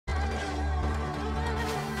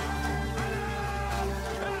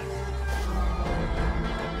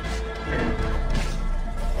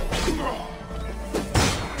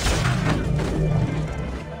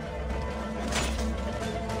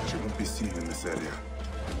this area.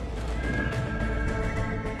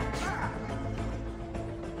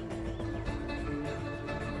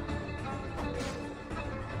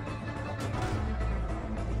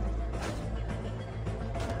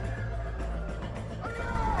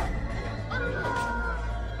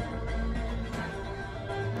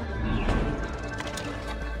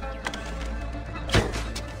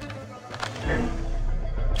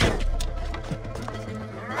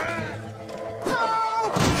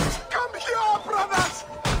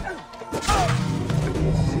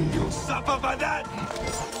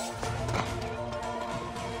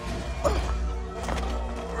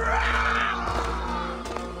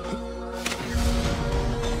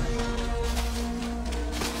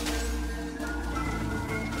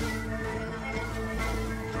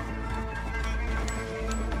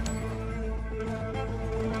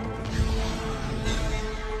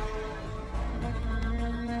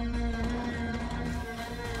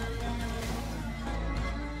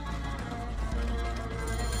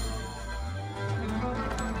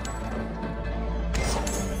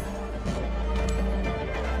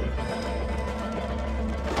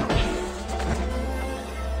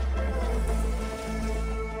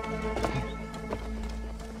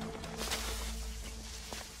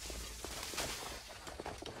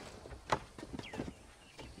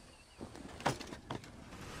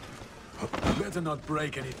 Better not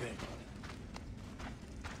break anything.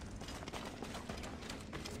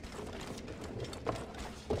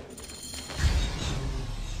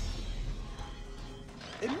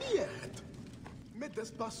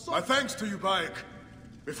 My thanks to you, Bayek.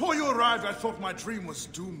 Before you arrived, I thought my dream was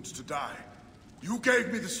doomed to die. You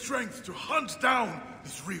gave me the strength to hunt down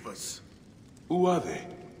these Reavers. Who are they?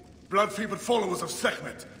 Blood-fevered followers of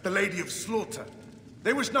Sekhmet, the Lady of Slaughter.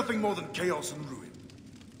 They wish nothing more than chaos and ruin.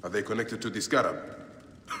 Are they connected to the Scarab?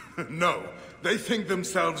 No, they think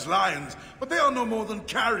themselves lions, but they are no more than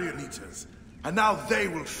carrion eaters. And now they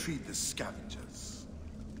will feed the scavengers.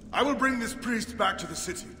 I will bring this priest back to the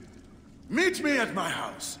city. Meet me at my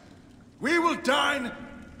house. We will dine,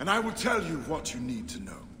 and I will tell you what you need to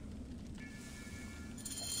know.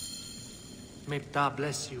 May Ptah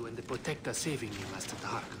bless you and the Protector saving you, Master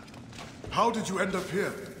Dark. How did you end up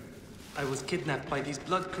here? I was kidnapped by these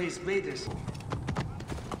blood-crazed raiders.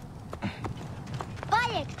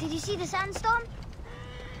 Bayek, did you see the sandstorm?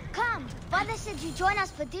 Come, Father said you join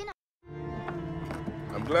us for dinner.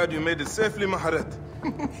 I'm glad you made it safely, Maharet.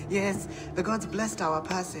 Yes, the gods blessed our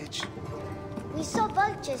passage. We saw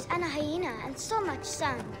vultures and a hyena and so much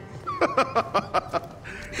sand.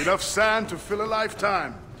 Enough sand to fill a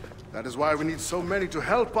lifetime. That is why we need so many to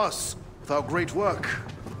help us with our great work.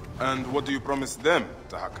 And what do you promise them,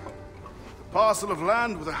 Tahaka? A parcel of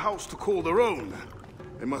land with a house to call their own.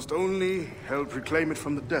 They must only help reclaim it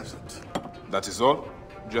from the desert. That is all?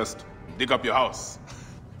 Just dig up your house.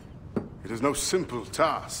 It is no simple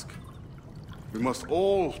task. We must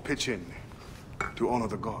all pitch in to honor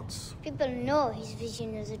the gods. People know his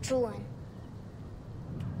vision is a true one.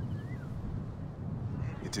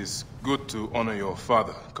 It is good to honor your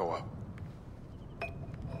father, Kawab.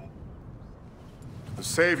 The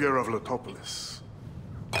savior of Letopolis.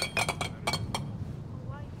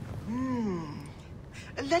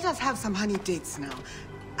 Let us have some honey dates now.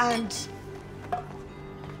 And...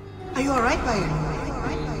 Are you alright, Bayek?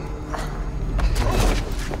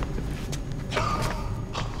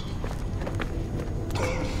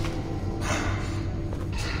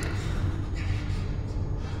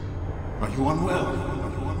 Are you unwell? Are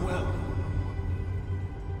you unwell?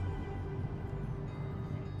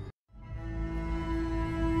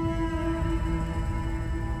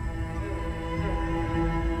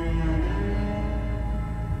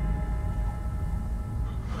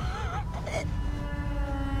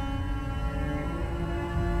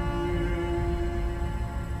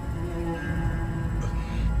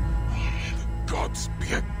 The gods be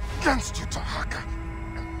against you, Tahaka.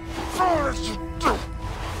 All that you do.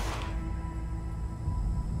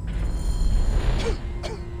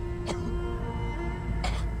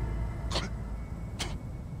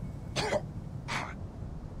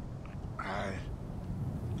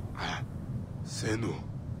 Senu.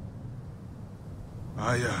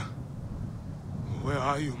 Aya. Where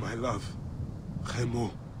are you, my love?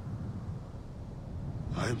 Khemu.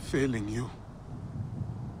 I am failing you.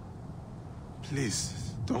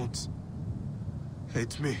 Please, don't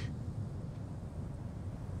hate me.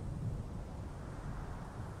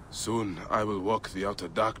 Soon, I will walk the outer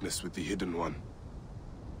darkness with the Hidden One,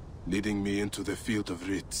 leading me into the field of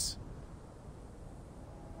wreaths.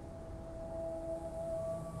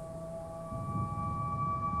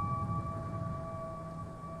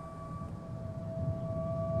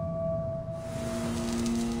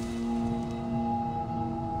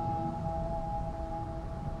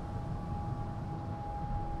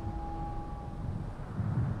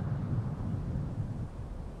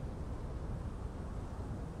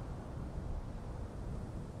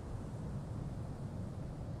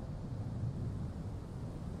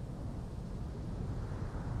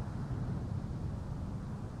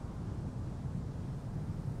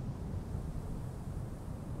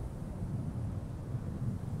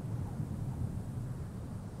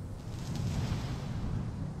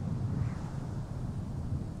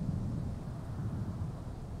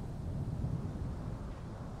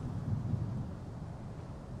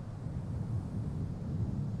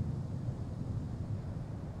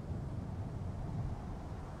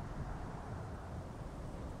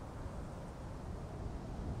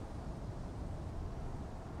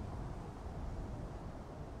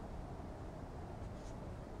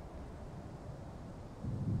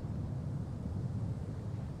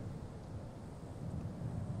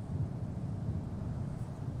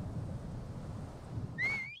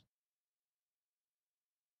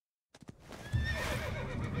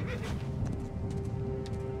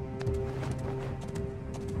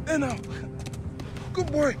 now.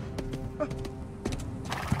 Good boy.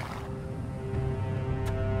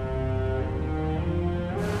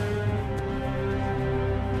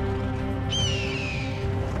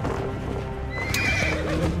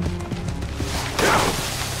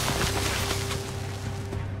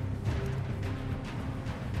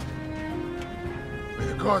 May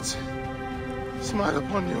the gods smile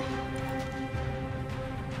upon you.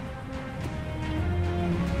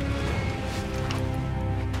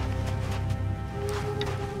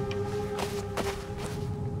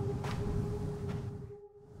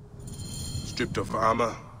 Stripped of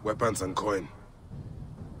armor, weapons, and coin.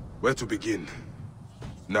 Where to begin?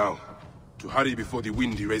 Now, to hurry before the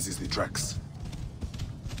wind erases the tracks.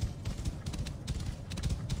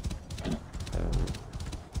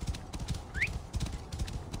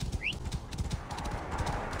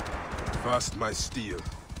 First my steel,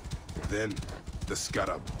 then the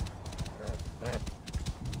scarab.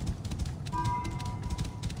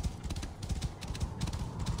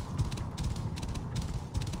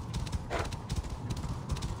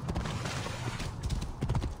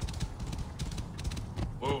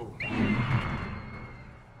 Whoa.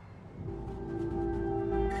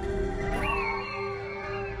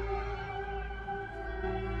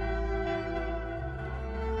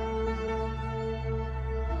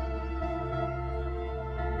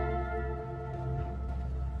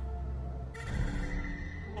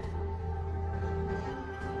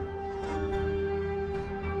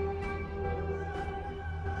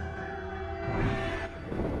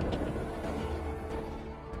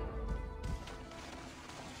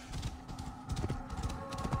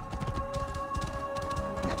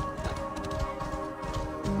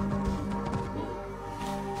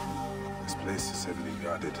 This place is heavily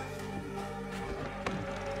guarded.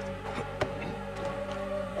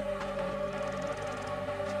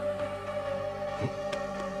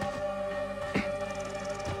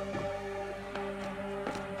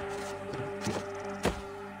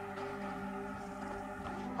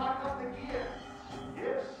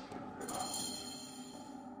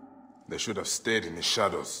 They should have stayed in the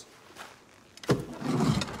shadows.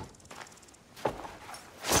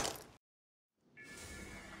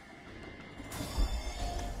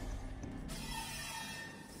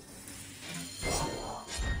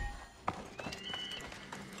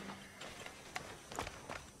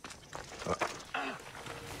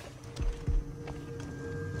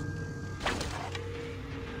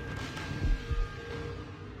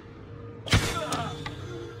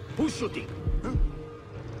 Who's shooting?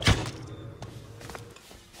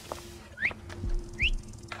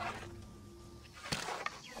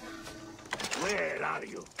 Where are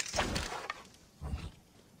you?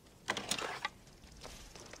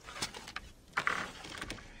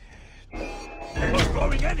 Not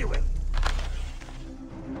going anywhere.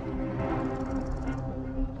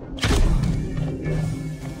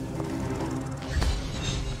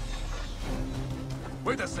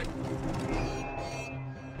 Wait a second.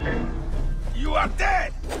 You are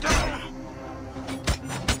dead! You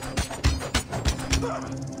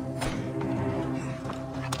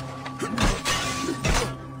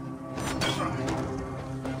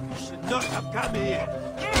should not have come here.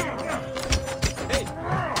 Hey!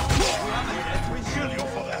 We kill you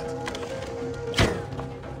for that.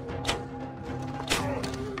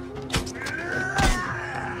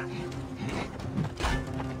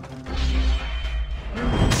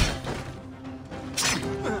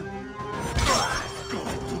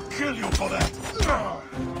 Going to kill you for that.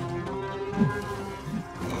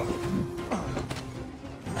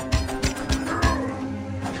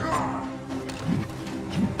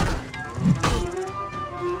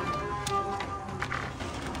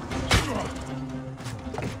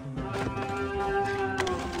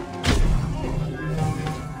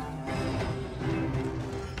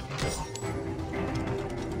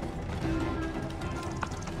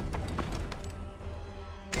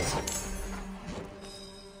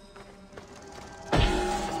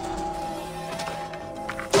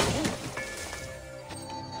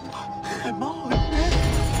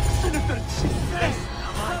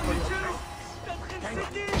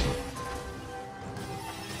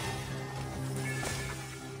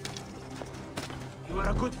 You are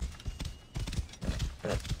a good...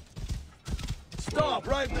 Stop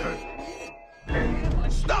right there!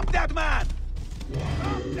 Stop that man!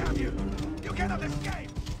 Stop, damn you! You cannot escape!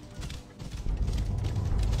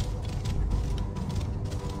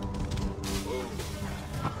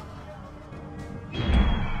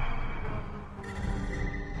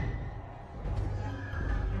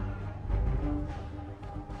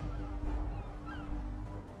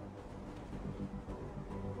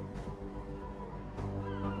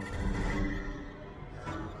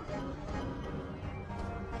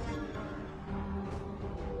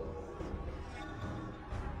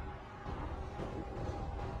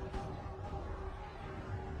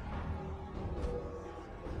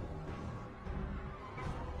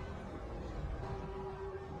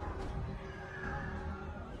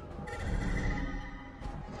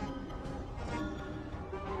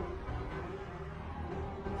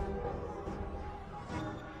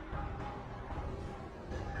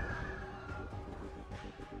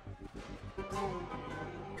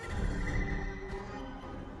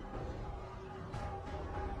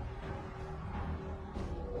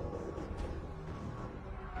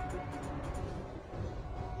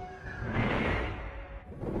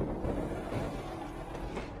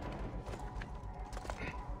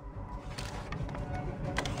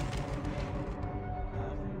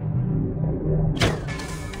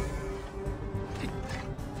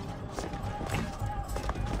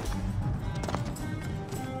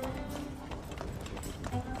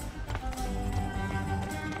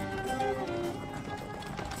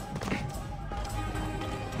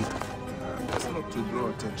 To draw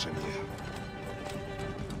attention here.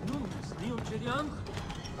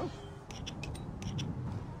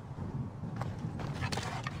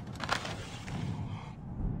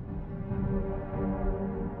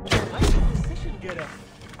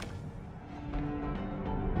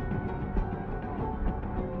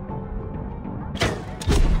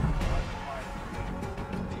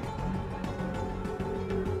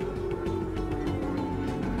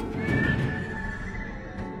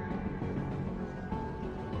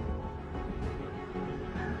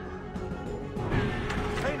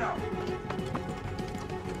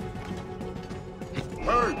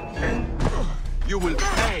 You will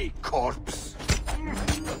pay, corpse!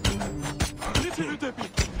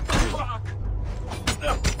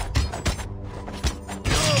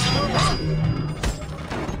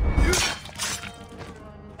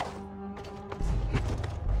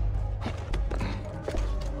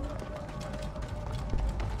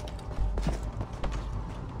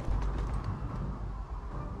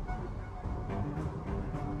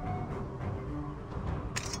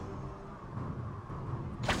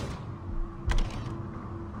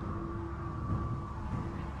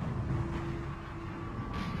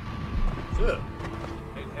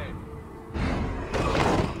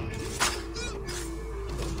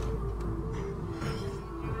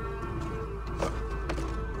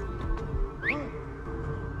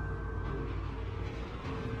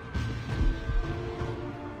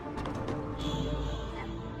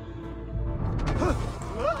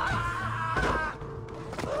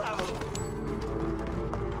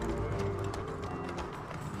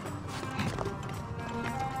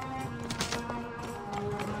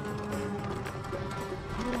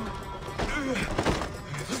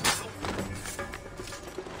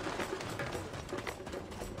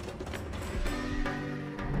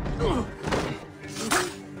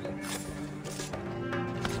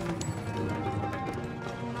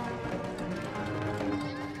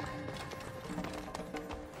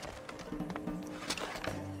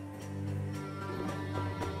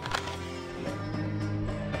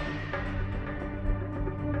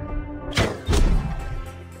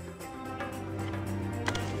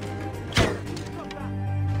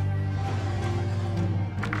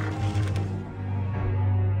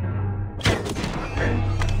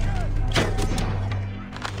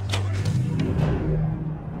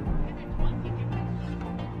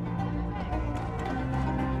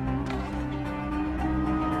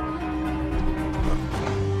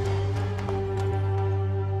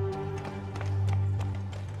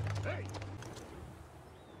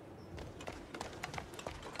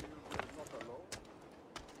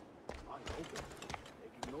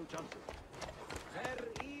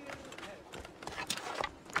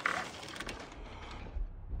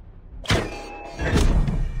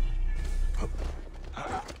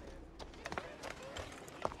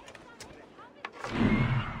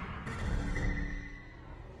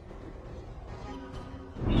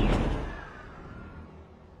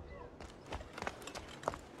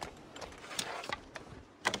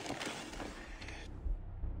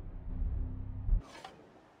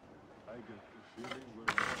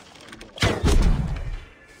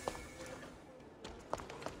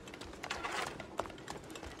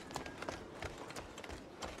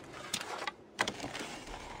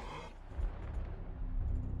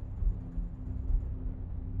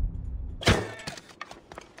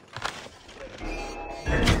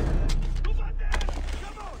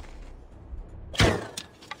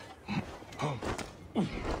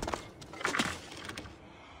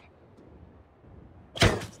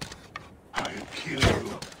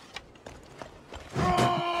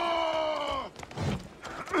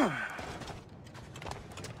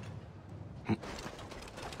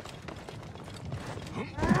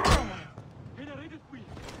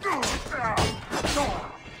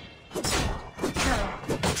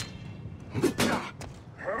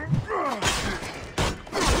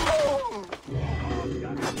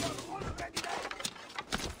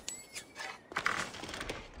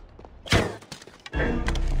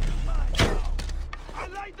 I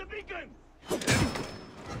light the beacon!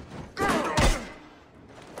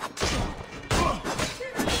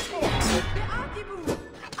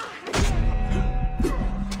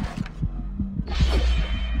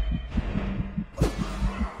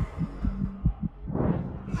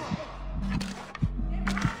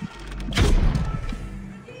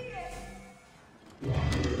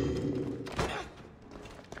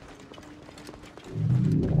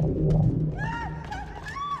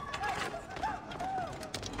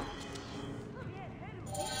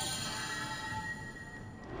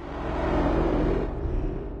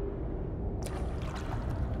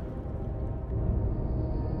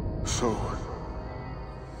 So,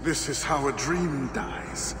 this is how a dream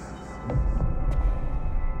dies.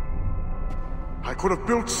 I could have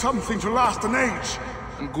built something to last an age.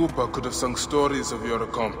 And Goopa could have sung stories of your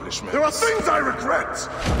accomplishments. There are things I regret.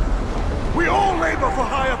 We all labor for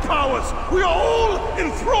higher powers. We are all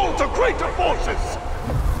enthralled to greater forces.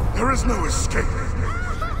 There is no escape.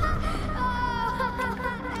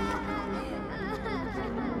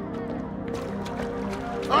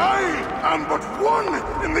 I am but one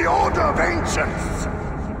in the Order of Ancients.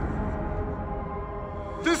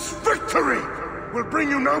 This victory will bring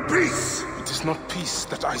you no peace. It is not peace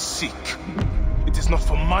that I seek. It is not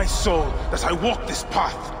for my soul that I walk this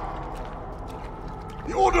path.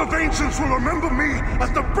 The Order of Ancients will remember me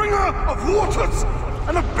as the bringer of waters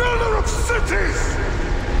and the builder of cities.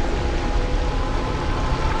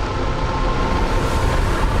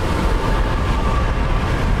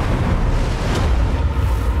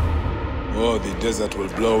 Or the desert will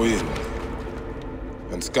blow in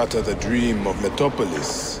and scatter the dream of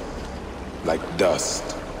Metropolis like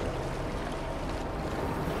dust.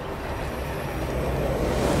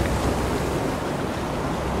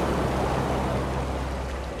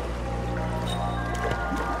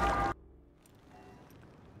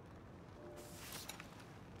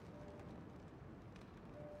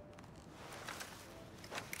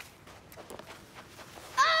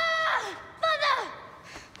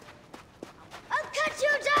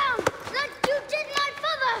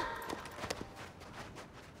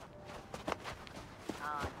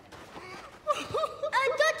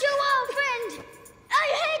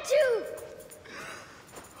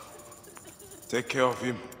 Take care of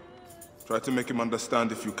him. Try to make him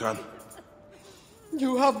understand if you can.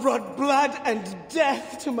 You have brought blood and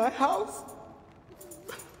death to my house.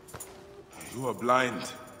 You are blind.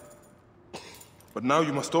 But now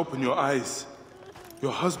you must open your eyes.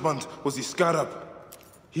 Your husband was the scarab.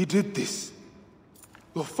 He did this.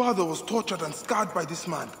 Your father was tortured and scarred by this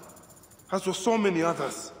man, as were so many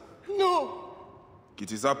others. No!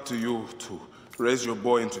 It is up to you to raise your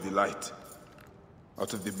boy into the light,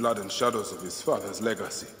 out of the blood and shadows of his father's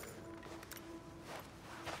legacy.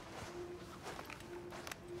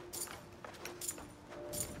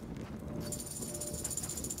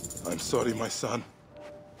 I'm sorry, my son.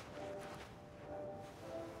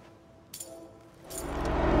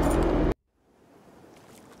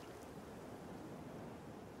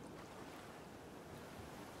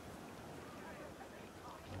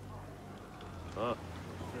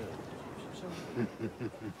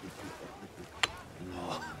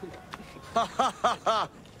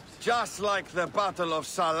 Just like the Battle of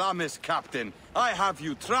Salamis, Captain. I have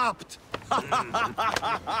you trapped.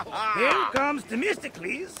 Here comes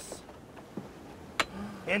Themistocles.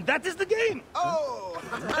 And that is the game. Oh!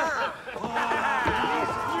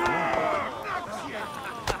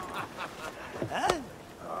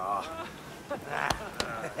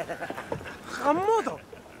 Hamodo!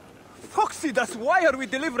 Foxidas, why are we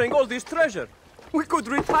delivering all this treasure? We could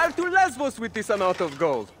retire to Lesbos with this amount of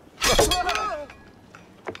gold.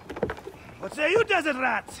 What say you, desert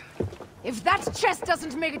rats? If that chest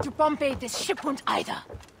doesn't make it to Pompeii, this ship won't either.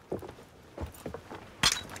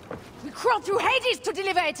 We crawl through Hades to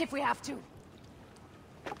deliver it if we have to.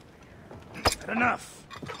 Enough.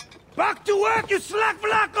 Back to work, you slack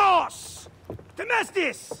Vlachos!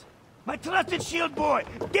 Temestis! My trusted shield boy,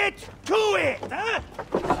 get to it, huh?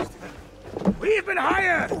 We've been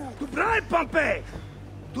hired to bribe Pompeii,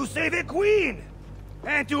 to save a queen,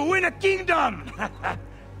 and to win a kingdom.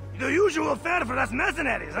 The usual fare for us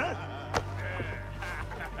mercenaries, huh?